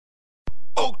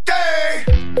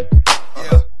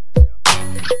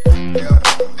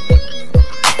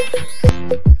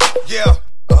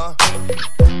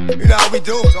know how we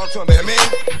do. Talk to him, you know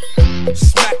what I mean?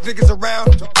 Smack niggas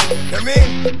around, you know what I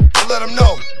mean? I let them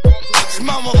know. It's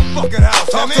my motherfucking house.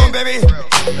 Talk to him, baby.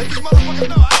 Let these motherfuckers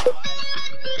know.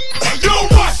 You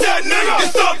watch that nigga,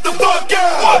 get stuck the fuck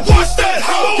out. Watch that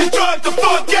hoe, get drugged the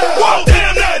fuck out.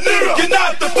 Damn that nigga, get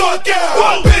knocked the fuck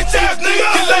out. Bitch ass nigga,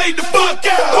 get laid the fuck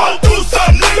out. Do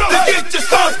something nigga, to get your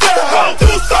stuff out. Do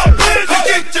something bitch, to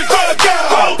get your drug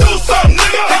out. Do something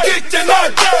nigga, to get your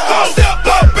knocked out. Step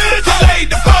up bitch, get laid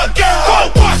the fuck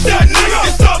out. Watch that nigga,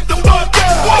 get stuck the fuck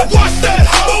out. Watch that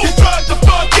hoe, get drugged the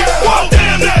fuck out.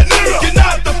 Damn that nigga, get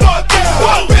knocked the fuck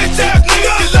out. Bitch ass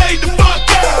nigga, get laid the fuck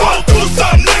out. Do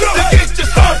something nigga.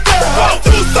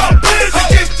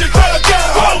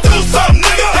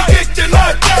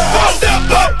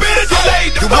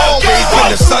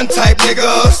 The sun type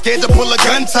nigga, scared to pull a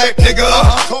gun type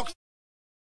nigga.